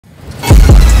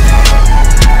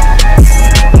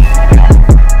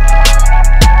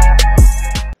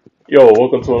Yo,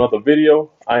 welcome to another video.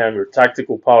 I am your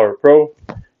Tactical Power Pro.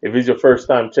 If it's your first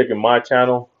time checking my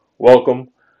channel, welcome.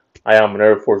 I am an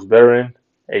Air Force veteran,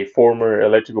 a former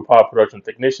electrical power production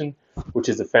technician, which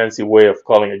is a fancy way of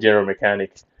calling a general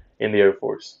mechanic in the Air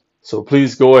Force. So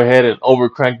please go ahead and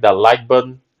overcrank that like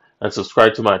button and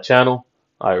subscribe to my channel.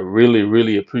 I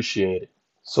really appreciate it.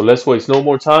 So let's waste no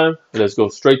more time. Let's go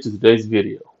straight to today's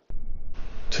video.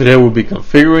 Today we'll be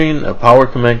configuring a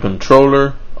PowerCommand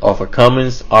controller of a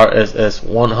Cummins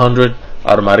RSS100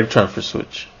 automatic transfer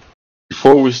switch.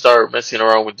 Before we start messing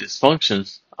around with these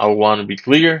functions, I want to be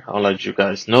clear. I'll let you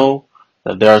guys know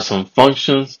that there are some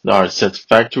functions that are set to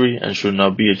factory and should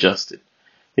not be adjusted.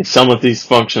 If some of these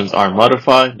functions are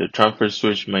modified, the transfer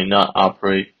switch may not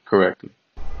operate correctly.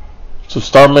 To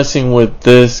start messing with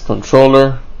this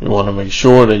controller, you want to make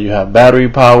sure that you have battery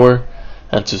power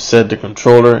and to set the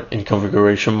controller in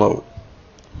configuration mode.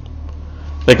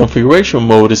 The configuration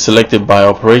mode is selected by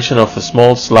operation of a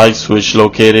small slide switch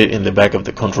located in the back of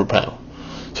the control panel.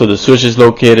 So the switch is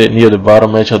located near the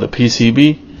bottom edge of the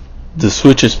PCB. The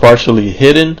switch is partially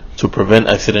hidden to prevent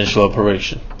accidental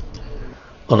operation.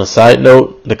 On a side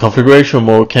note, the configuration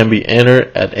mode can be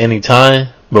entered at any time,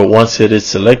 but once it is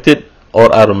selected,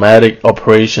 all automatic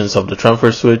operations of the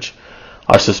transfer switch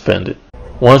are suspended.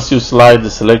 Once you slide the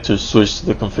selector switch to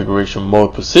the configuration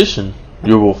mode position,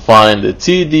 you will find the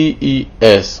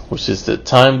TDES, which is the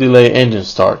time delay engine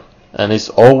start, and it's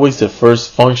always the first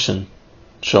function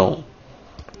shown.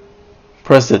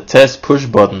 Press the test push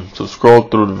button to scroll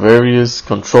through the various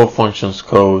control functions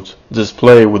codes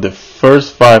displayed with the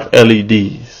first 5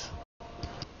 LEDs.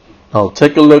 Now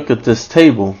take a look at this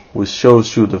table, which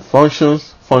shows you the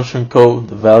functions, function code,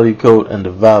 the value code, and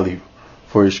the value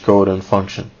for each code and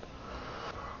function.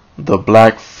 The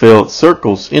black filled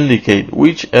circles indicate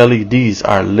which LEDs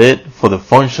are lit for the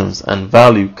functions and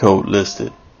value code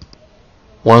listed.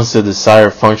 Once the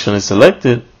desired function is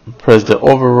selected, press the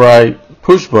override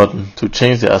push button to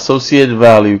change the associated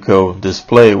value code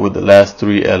displayed with the last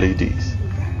 3 LEDs.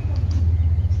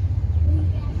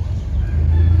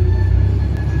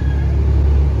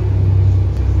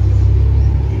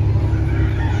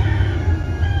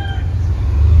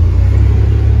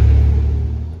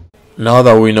 Now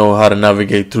that we know how to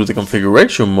navigate through the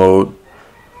configuration mode,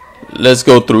 let's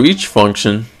go through each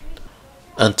function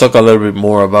and talk a little bit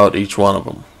more about each one of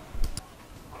them.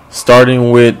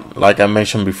 Starting with, like I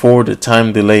mentioned before, the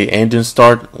time delay engine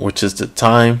start, which is the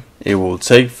time it will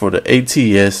take for the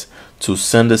ATS to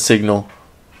send a signal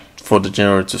for the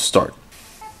generator to start.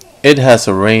 It has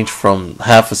a range from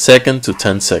half a second to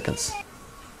 10 seconds.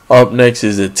 Up next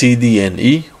is the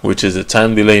TDNE, which is the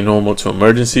time delay normal to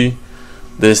emergency.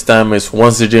 This time is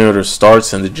once the generator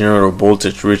starts and the generator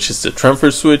voltage reaches the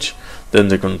transfer switch, then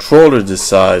the controller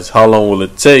decides how long will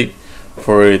it take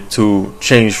for it to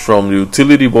change from the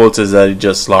utility voltage that it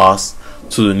just lost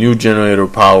to the new generator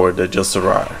power that just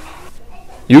arrived.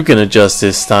 You can adjust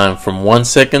this time from 1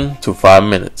 second to 5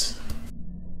 minutes.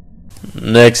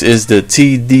 Next is the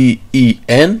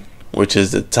TDEN, which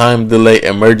is the time delay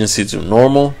emergency to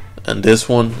normal, and this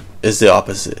one is the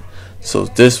opposite. So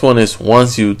this one is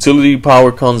once utility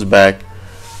power comes back,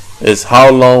 is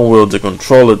how long will the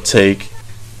controller take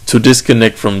to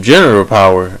disconnect from generator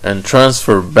power and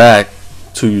transfer back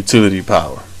to utility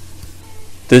power.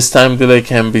 This time delay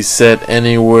can be set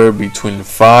anywhere between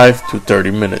 5 to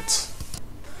 30 minutes.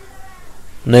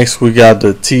 Next we got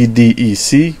the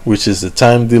TDEC, which is the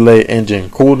time delay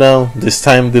engine cooldown. This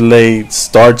time delay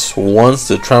starts once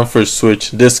the transfer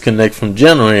switch disconnects from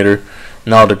generator.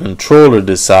 Now the controller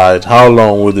decides how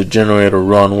long will the generator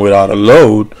run without a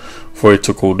load for it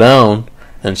to cool down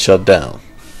and shut down.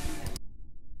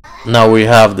 Now we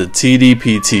have the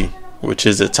TDPT, which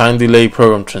is the time delay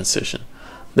program transition.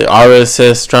 The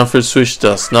RSS transfer switch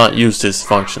does not use this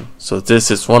function, so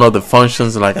this is one of the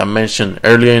functions, like I mentioned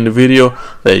earlier in the video,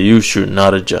 that you should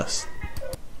not adjust.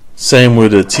 Same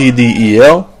with the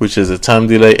TDEL, which is a time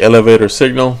delay elevator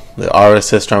signal. The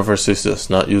RSS transfer switch does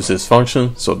not use this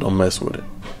function, so don't mess with it.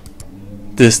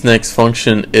 This next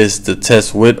function is the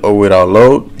test with or without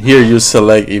load. Here you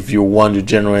select if you want your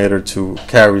generator to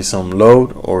carry some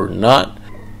load or not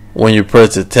when you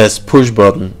press the test push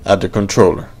button at the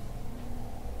controller.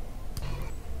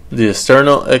 The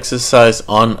external exercise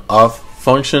on-off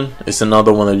function is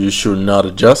another one that you should not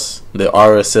adjust. The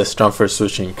RSS transfer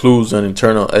switch includes an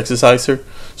internal exerciser,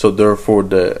 so therefore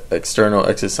the external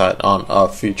exercise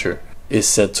on-off feature is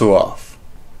set to off.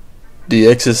 The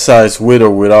exercise with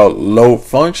or without load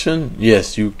function,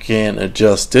 yes, you can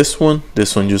adjust this one.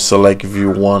 This one you select if you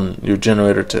want your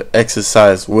generator to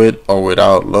exercise with or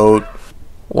without load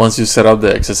once you set up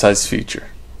the exercise feature.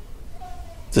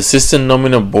 The system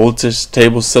nominal voltage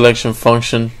table selection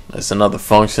function is another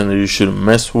function that you shouldn't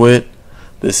mess with.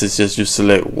 This is just you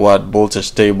select what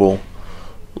voltage table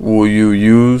will you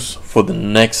use for the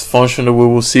next function that we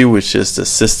will see, which is the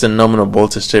system nominal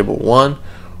voltage table 1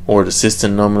 or the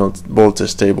system nominal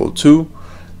voltage table 2.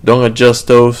 Don't adjust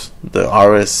those. The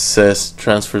RSS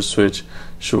transfer switch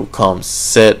should come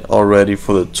set already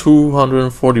for the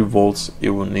 240 volts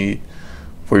it will need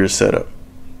for your setup.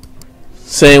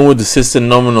 Same with the system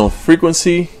nominal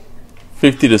frequency,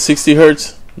 50 to 60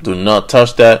 Hertz. Do not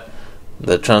touch that.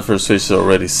 The transfer switch is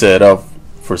already set up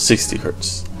for 60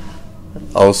 Hertz.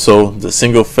 Also, the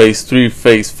single phase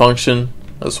 3-phase function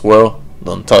as well.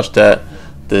 Don't touch that.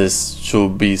 This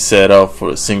should be set up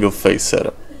for a single phase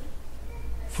setup.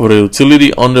 For the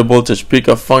utility under voltage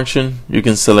pickup function, you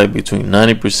can select between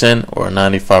 90% or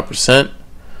 95%.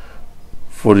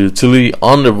 For the utility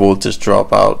under voltage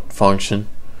dropout function,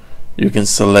 you can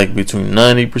select between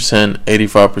 90%,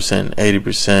 85%,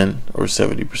 80%, or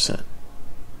 70%.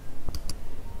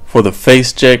 For the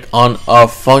phase check on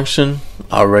off function,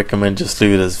 I recommend just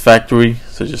leave it as factory,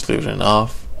 so just leave it in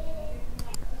off.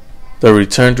 The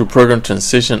return to program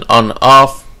transition on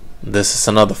off, this is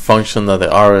another function that the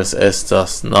RSS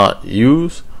does not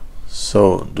use,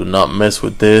 so do not mess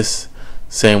with this.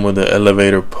 Same with the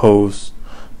elevator post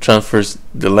transfer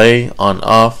delay on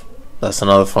off. That's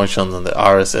another function that the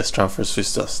RSS transfer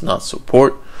switch does not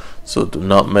support, so do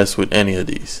not mess with any of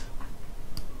these.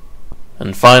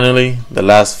 And finally, the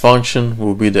last function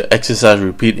will be the exercise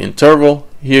repeat interval.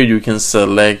 Here you can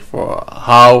select for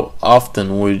how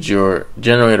often would your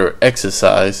generator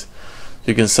exercise.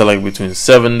 You can select between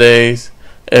 7 days,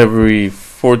 every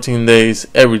 14 days,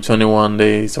 every 21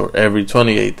 days, or every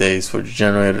 28 days for the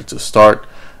generator to start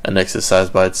and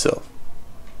exercise by itself.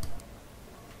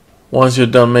 Once you're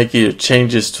done making your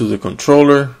changes to the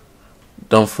controller,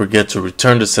 don't forget to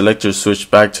return the selector switch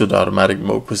back to the automatic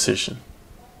mode position.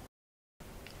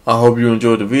 I hope you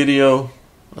enjoyed the video,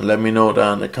 and let me know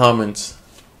down in the comments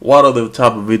what other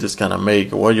type of videos can I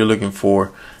make or what you're looking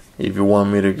for. If you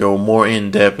want me to go more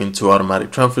in depth into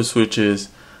automatic transfer switches,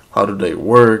 how do they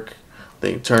work,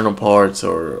 the internal parts,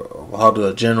 or how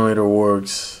the generator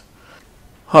works,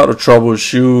 how to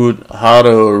troubleshoot, how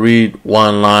to read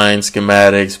one line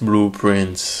schematics,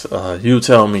 blueprints, you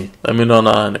tell me. Let me know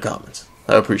down in the comments.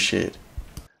 I appreciate it.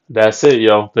 That's it,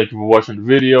 yo. Thank you for watching the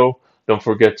video. Don't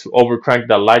forget to overcrank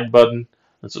that like button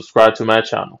and subscribe to my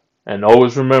channel. And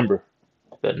always remember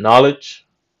that knowledge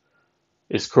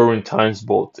is current times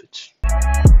voltage.